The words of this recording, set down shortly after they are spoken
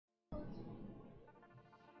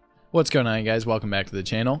What's going on, guys? Welcome back to the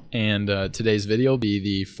channel, and today's video will be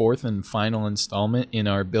the fourth and final installment in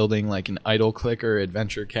our building like an idle clicker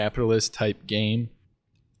adventure capitalist type game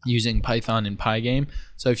using Python and pygame.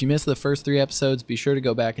 So if you missed the first 3 episodes, be sure to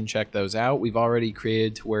go back and check those out. We've already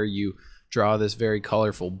created to where you draw this very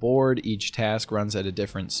colorful board. Each task runs at a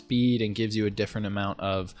different speed and gives you a different amount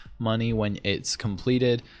of money when it's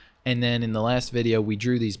completed. And then in the last video, we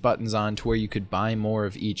drew these buttons on to where you could buy more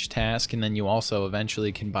of each task, and then you also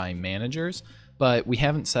eventually can buy managers. But we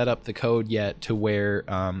haven't set up the code yet to where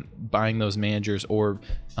buying those managers or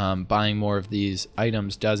buying more of these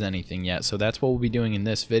items does anything yet. So that's what we'll be doing in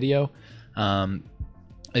this video.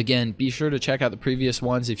 Again, be sure to check out the previous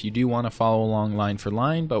ones if you do want to follow along line for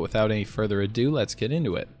line. But without any further ado, let's get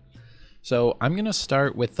into it. So I'm going to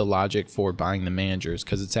start with the logic for buying the managers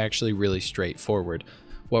because it's actually really straightforward.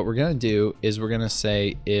 What we're going to do is we're going to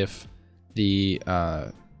say if the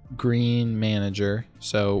green manager,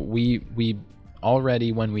 so we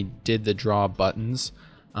already, when we did the draw buttons,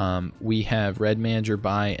 we have red manager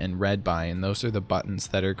buy and red buy, and those are the buttons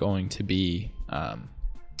that are going to be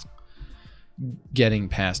getting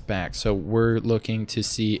passed back. So we're looking to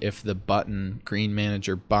see if the button green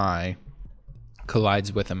manager buy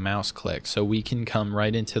collides with a mouse click. So we can come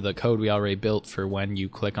right into the code we already built for when you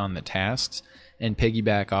click on the tasks and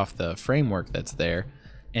piggyback off the framework that's there,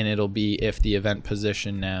 and it'll be if the event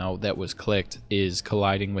position now that was clicked is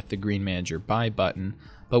colliding with the green manager buy button.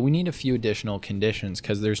 But we need a few additional conditions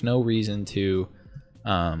because there's no reason to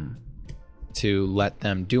let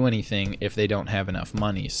them do anything if they don't have enough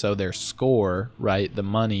money. So their score, right, the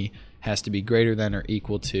money has to be greater than or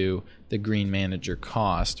equal to the green manager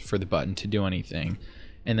cost for the button to do anything.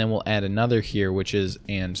 And then we'll add another here, which is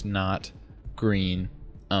and not green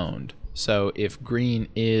owned. So if green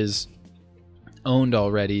is owned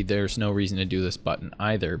already, there's no reason to do this button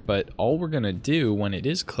either. But all we're going to do when it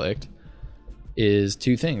is clicked is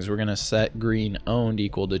 2 things. We're going to set green owned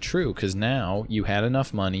equal to true because now you had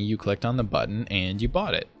enough money, you clicked on the button, and you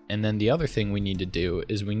bought it. And then the other thing we need to do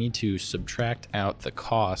is we need to subtract out the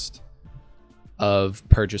cost of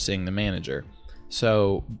purchasing the manager.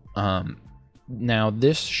 So now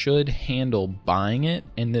this should handle buying it,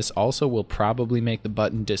 and this also will probably make the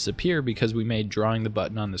button disappear because we made drawing the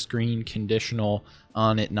button on the screen conditional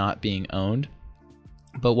on it not being owned.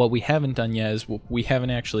 But what we haven't done yet is we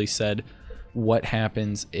haven't actually said what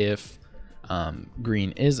happens if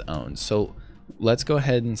green is owned. So let's go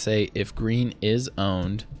ahead and say if green is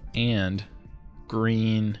owned and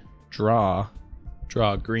green draw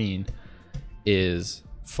green is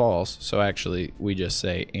false. So actually we just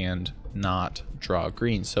say and not draw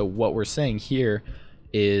green. So what we're saying here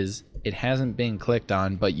is it hasn't been clicked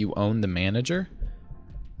on, but you own the manager,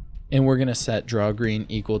 and we're going to set draw green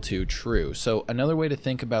equal to true. So another way to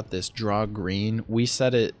think about this draw green, we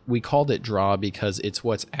called it draw because it's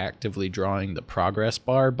what's actively drawing the progress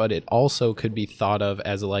bar, but it also could be thought of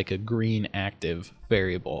as like a green active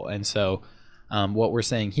variable. And so what we're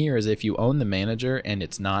saying here is if you own the manager and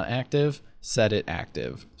it's not active, set it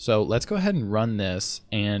active. So let's go ahead and run this,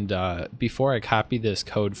 and before I copy this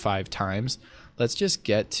code 5 times, let's just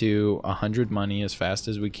get to 100 money as fast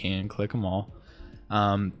as we can, click them all,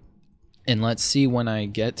 and let's see when I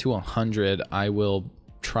get to 100 I will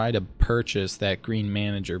try to purchase that green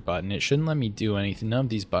manager button. It shouldn't let me do anything. None of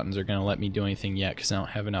these buttons are going to let me do anything yet because I don't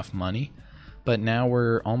have enough money, but now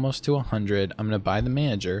we're almost to 100. I'm going to buy the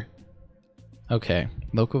manager. Okay,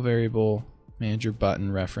 local variable manager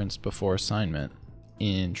button referenced before assignment.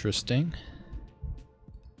 Interesting.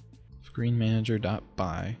 Green manager dot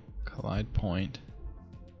buy collide point.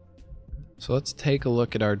 So let's take a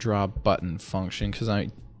look at our draw button function because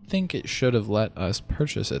I think it should have let us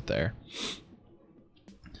purchase it there.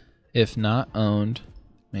 If not owned,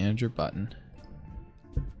 manager button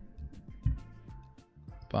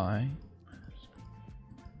buy.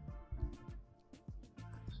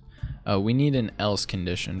 Oh, we need an else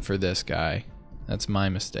condition for this guy. That's my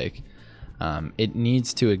mistake. It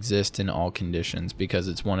needs to exist in all conditions because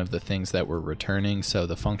it's one of the things that we're returning, so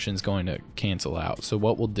the function's going to cancel out. So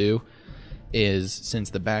what we'll do is, since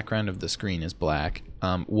the background of the screen is black,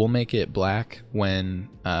 we'll make it black when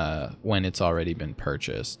it's already been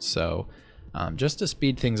purchased. So just to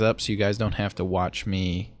speed things up so you guys don't have to watch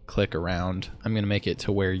me click around, I'm going to make it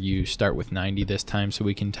to where you start with 90 this time so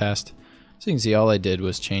we can test. So you can see all I did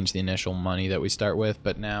was change the initial money that we start with,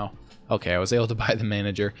 but now, okay, I was able to buy the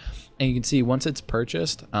manager. And you can see once it's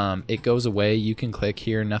purchased, it goes away. You can click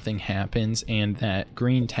here, nothing happens, and that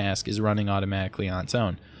green task is running automatically on its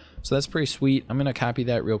own. So that's pretty sweet. I'm going to copy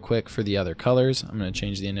that real quick for the other colors. I'm going to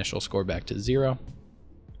change the initial score back to 0.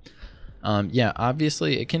 Yeah,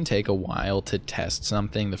 obviously it can take a while to test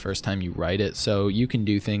something the first time you write it, so you can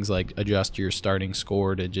do things like adjust your starting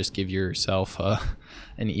score to just give yourself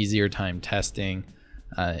an easier time testing,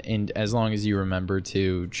 and as long as you remember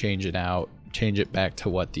to change it back to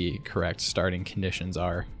what the correct starting conditions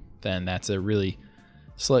are, then that's a really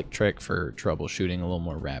slick trick for troubleshooting a little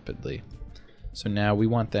more rapidly. So now we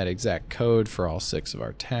want that exact code for all 6 of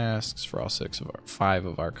our tasks, for all 5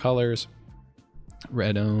 of our colors,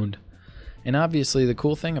 red owned. And obviously the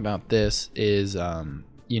cool thing about this is,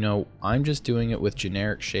 you know, I'm just doing it with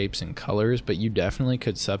generic shapes and colors, but you definitely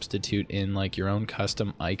could substitute in like your own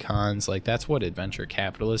custom icons. Like that's what Adventure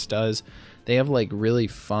Capitalist does. They have like really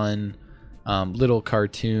fun little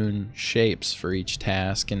cartoon shapes for each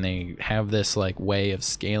task, and they have this like way of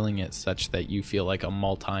scaling it such that you feel like a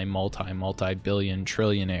multi-billion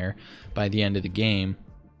trillionaire by the end of the game.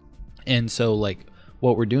 And so like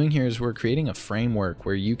what we're doing here is we're creating a framework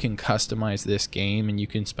where you can customize this game and you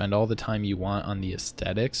can spend all the time you want on the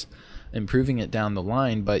aesthetics, improving it down the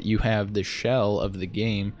line, but you have the shell of the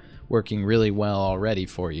game working really well already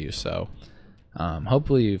for you. So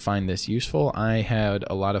hopefully you find this useful. I had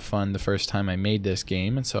a lot of fun the first time I made this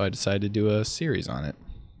game, and so I decided to do a series on it.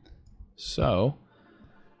 So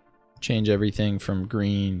change everything from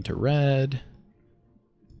green to red,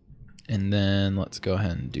 and then let's go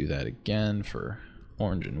ahead and do that again for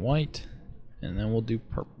orange and white, and then we'll do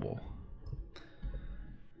purple.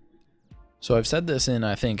 So I've said this in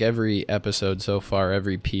I think every episode so far,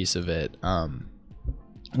 every piece of it.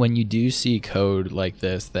 When you do see code like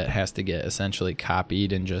this that has to get essentially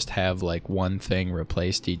copied and just have like one thing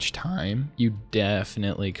replaced each time, you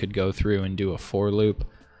definitely could go through and do a for loop,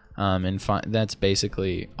 and that's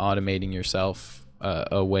basically automating yourself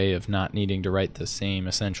a way of not needing to write the same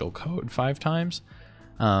essential code 5 times.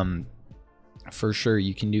 For sure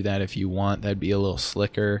you can do that if you want. That'd be a little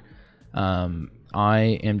slicker.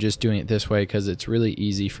 I am just doing it this way because it's really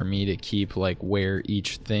easy for me to keep like where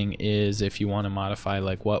each thing is. If you want to modify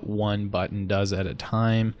like what one button does at a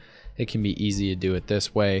time, it can be easy to do it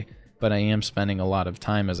this way, but I am spending a lot of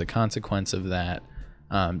time as a consequence of that,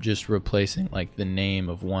 just replacing like the name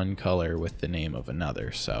of one color with the name of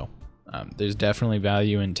another. So there's definitely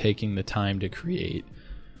value in taking the time to create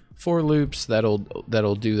for loops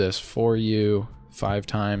that'll do this for you 5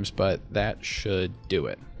 times, but that should do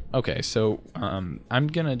it. Okay, so I'm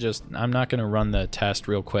not gonna run the test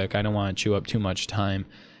real quick. I don't want to chew up too much time,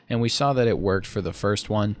 and we saw that it worked for the first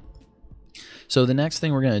one. So the next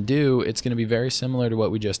thing we're gonna do, it's gonna be very similar to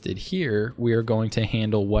what we just did here. We are going to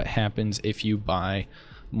handle what happens if you buy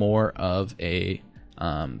more of a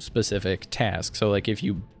specific task. So like if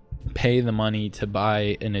you pay the money to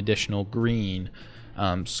buy an additional green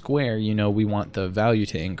square, you know, we want the value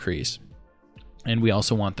to increase. And we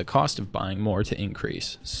also want the cost of buying more to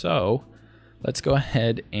increase. So let's go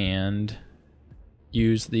ahead and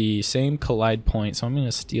use the same collide point. So I'm going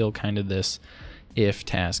to steal kind of this if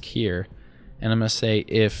task here. And I'm going to say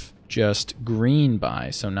if just green buy,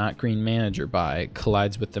 so not green manager buy,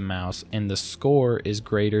 collides with the mouse and the score is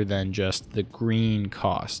greater than just the green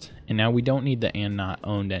cost. And now we don't need the and not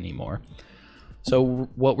owned anymore. So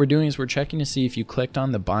what we're doing is we're checking to see if you clicked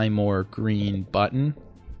on the buy more green button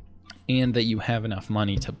and that you have enough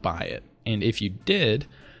money to buy it. And if you did,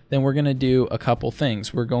 then we're going to do a couple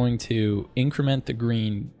things. We're going to increment the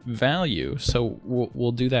green value. So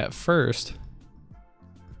we'll do that first.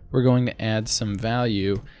 We're going to add some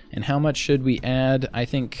value. And how much should we add? I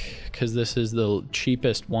think because this is the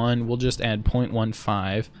cheapest one, we'll just add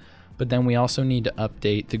 0.15. But then we also need to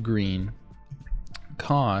update the green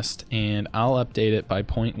cost, and I'll update it by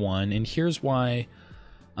 0.1. And here's why.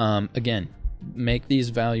 Again, make these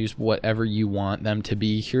values whatever you want them to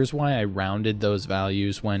be. Here's why I rounded those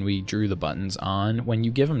values when we drew the buttons on. When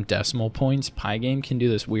you give them decimal points, pygame can do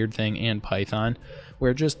this weird thing, and Python,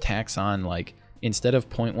 where it just tacks on, like, instead of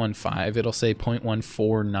 0.15, it'll say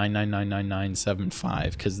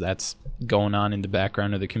 0.14999975, because that's going on in the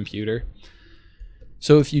background of the computer.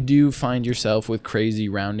 So if you do find yourself with crazy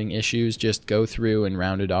rounding issues, just go through and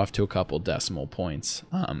round it off to a couple decimal points.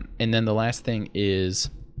 And then the last thing is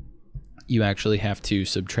you actually have to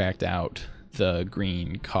subtract out the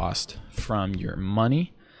green cost from your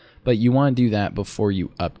money, but you want to do that before you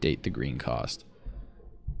update the green cost.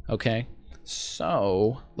 Okay,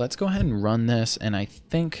 so let's go ahead and run this, and I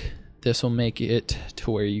think this will make it to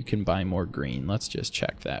where you can buy more green. Let's just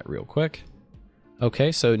check that real quick.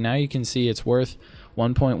 Okay, so now you can see it's worth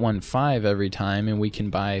 1.15 every time, and we can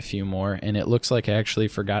buy a few more, and it looks like I actually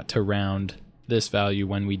forgot to round this value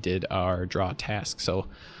when we did our draw task. So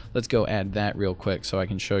let's go add that real quick so I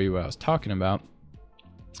can show you what I was talking about.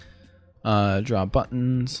 Draw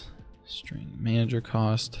buttons, String manager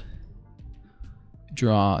cost.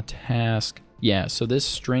 Draw task. Yeah, so this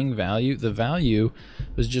string value, the value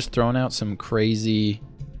was just throwing out some crazy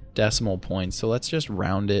decimal points. So let's just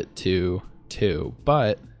round it to 2.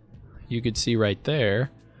 But you could see right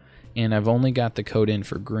there, and I've only got the code in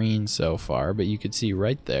for green so far, but you could see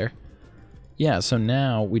right there. Yeah, so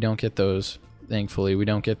now we don't get those, thankfully, we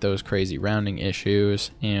don't get those crazy rounding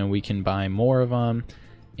issues, and we can buy more of them,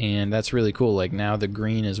 and that's really cool. Like now the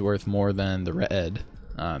green is worth more than the red.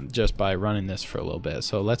 Just by running this for a little bit.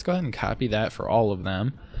 So let's go ahead and copy that for all of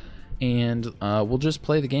them, and we'll just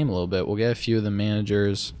play the game a little bit. We'll get a few of the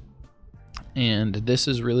managers, and this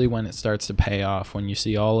is really when it starts to pay off, when you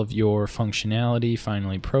see all of your functionality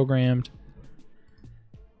finally programmed.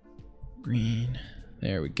 Green,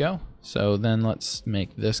 there we go. So then let's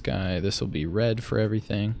make this guy, this will be red for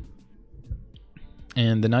everything.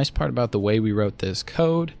 And the nice part about the way we wrote this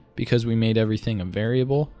code, because we made everything a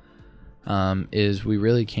variable, is we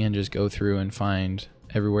really can just go through and find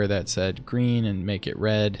everywhere that said green and make it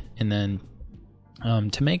red, and then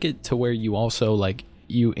to make it to where you also like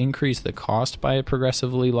you increase the cost by a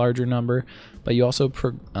progressively larger number, but you also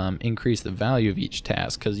increase the value of each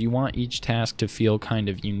task, because you want each task to feel kind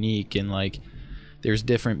of unique, and like there's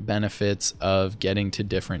different benefits of getting to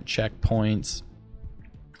different checkpoints.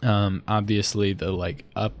 Obviously the like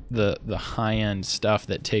up the high-end stuff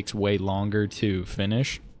that takes way longer to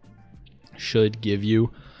finish should give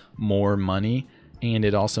you more money, and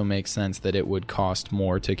it also makes sense that it would cost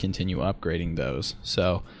more to continue upgrading those.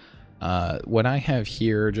 So what I have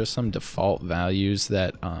here are just some default values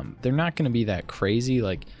that they're not going to be that crazy.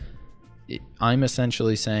 Like I'm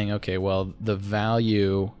essentially saying, okay, well, the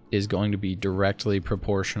value is going to be directly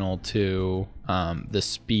proportional to the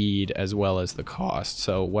speed as well as the cost.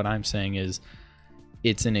 So what I'm saying is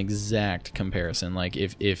it's an exact comparison. Like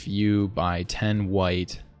if you buy 10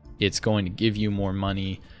 white, it's going to give you more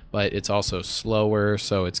money, but it's also slower,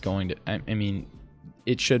 so it's going to, I mean,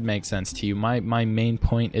 it should make sense to you. My main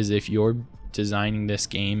point is if you're designing this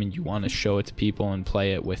game and you want to show it to people and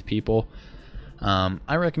play it with people,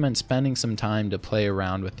 I recommend spending some time to play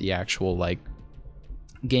around with the actual like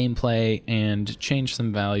gameplay and change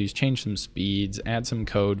some values, change some speeds, add some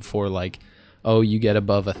code for like, oh, you get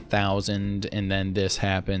above 1,000 and then this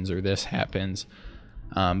happens or this happens.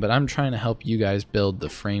 But I'm trying to help you guys build the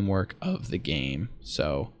framework of the game.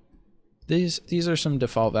 So these are some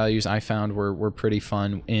default values I found were pretty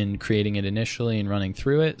fun in creating it initially and running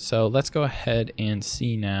through it. So let's go ahead and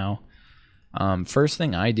see now. First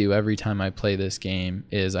thing I do every time I play this game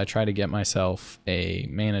is I try to get myself a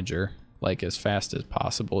manager like as fast as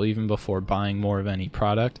possible, even before buying more of any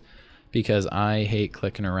product, because I hate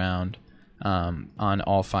clicking around on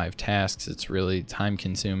all 5 tasks. It's really time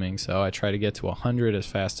consuming, so I try to get to 100 as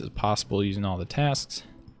fast as possible using all the tasks.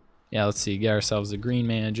 Yeah, let's see, get ourselves a green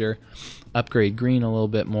manager, upgrade green a little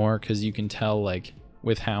bit more, because you can tell like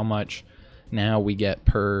with how much now we get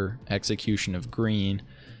per execution of green,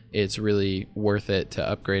 it's really worth it to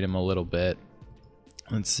upgrade him a little bit.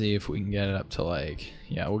 Let's see if we can get it up to like,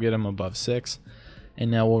 yeah, we'll get him above 6, and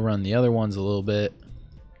now we'll run the other ones a little bit,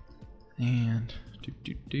 and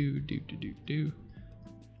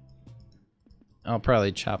I'll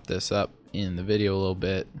probably chop this up in the video a little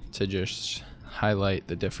bit to just highlight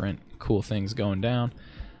the different cool things going down.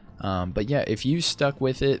 But yeah, if you stuck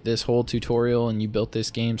with it this whole tutorial and you built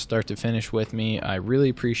this game start to finish with me, I really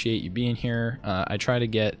appreciate you being here. I try to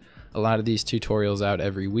get a lot of these tutorials out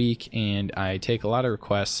every week, and I take a lot of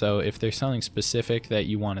requests. So if there's something specific that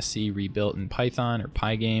you want to see rebuilt in Python or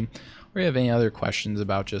pygame, or you have any other questions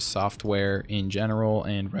about just software in general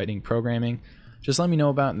and writing programming, just let me know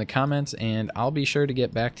about it in the comments, and I'll be sure to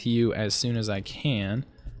get back to you as soon as I can.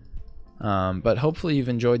 But hopefully you've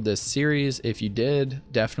enjoyed this series. If you did,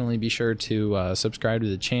 definitely be sure to subscribe to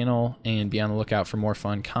the channel and be on the lookout for more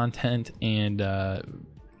fun content. And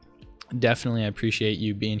definitely I appreciate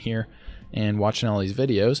you being here and watching all these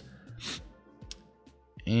videos.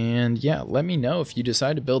 And yeah, let me know if you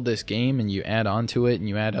decide to build this game and you add on to it and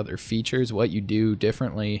you add other features, what you do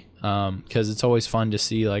differently, because it's always fun to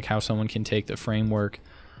see like how someone can take the framework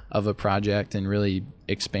of a project and really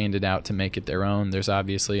expand it out to make it their own. There's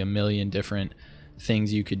obviously a million different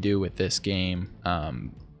things you could do with this game,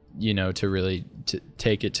 you know, to really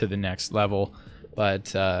take it to the next level.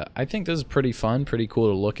 But I think this is pretty fun, pretty cool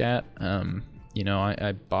to look at. You know,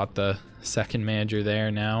 I bought the second manager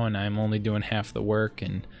there now, and I'm only doing half the work,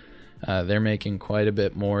 and they're making quite a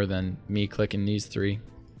bit more than me clicking these 3.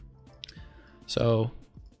 So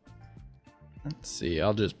let's see,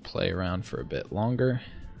 I'll just play around for a bit longer.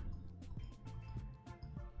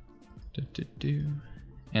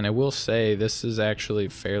 And I will say this is actually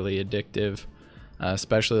fairly addictive,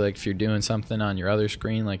 especially like if you're doing something on your other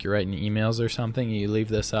screen, like you're writing emails or something, you leave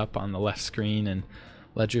this up on the left screen and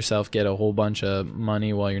let yourself get a whole bunch of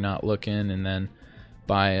money while you're not looking, and then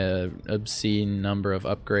buy a obscene number of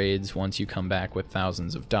upgrades once you come back with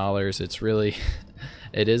thousands of dollars. It's really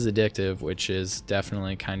it is addictive, which is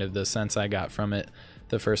definitely kind of the sense I got from it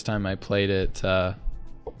the first time I played it.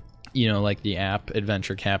 You know, like the app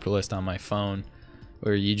Adventure Capitalist on my phone,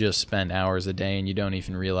 where you just spend hours a day and you don't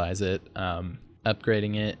even realize it,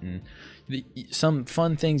 upgrading it. And some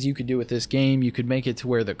fun things you could do with this game: you could make it to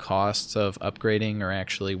where the costs of upgrading are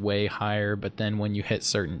actually way higher, but then when you hit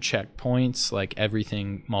certain checkpoints, like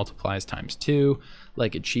everything multiplies times 2,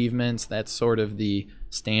 like achievements. That's sort of the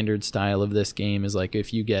standard style of this game, is like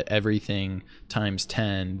if you get everything times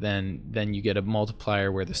 10, then you get a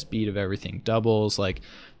multiplier where the speed of everything doubles. Like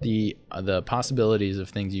the possibilities of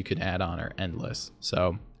things you could add on are endless.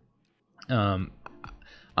 So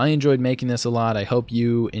I enjoyed making this a lot. I hope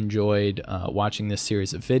you enjoyed watching this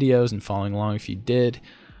series of videos and following along if you did.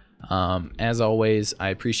 As always, I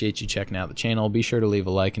appreciate you checking out the channel. Be sure to leave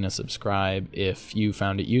a like and a subscribe if you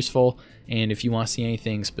found it useful. And if you want to see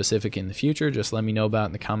anything specific in the future, just let me know about it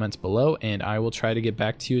in the comments below, and I will try to get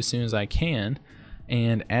back to you as soon as I can.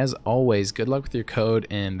 And as always, good luck with your code,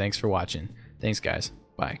 and thanks for watching. Thanks, guys.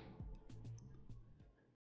 Bye.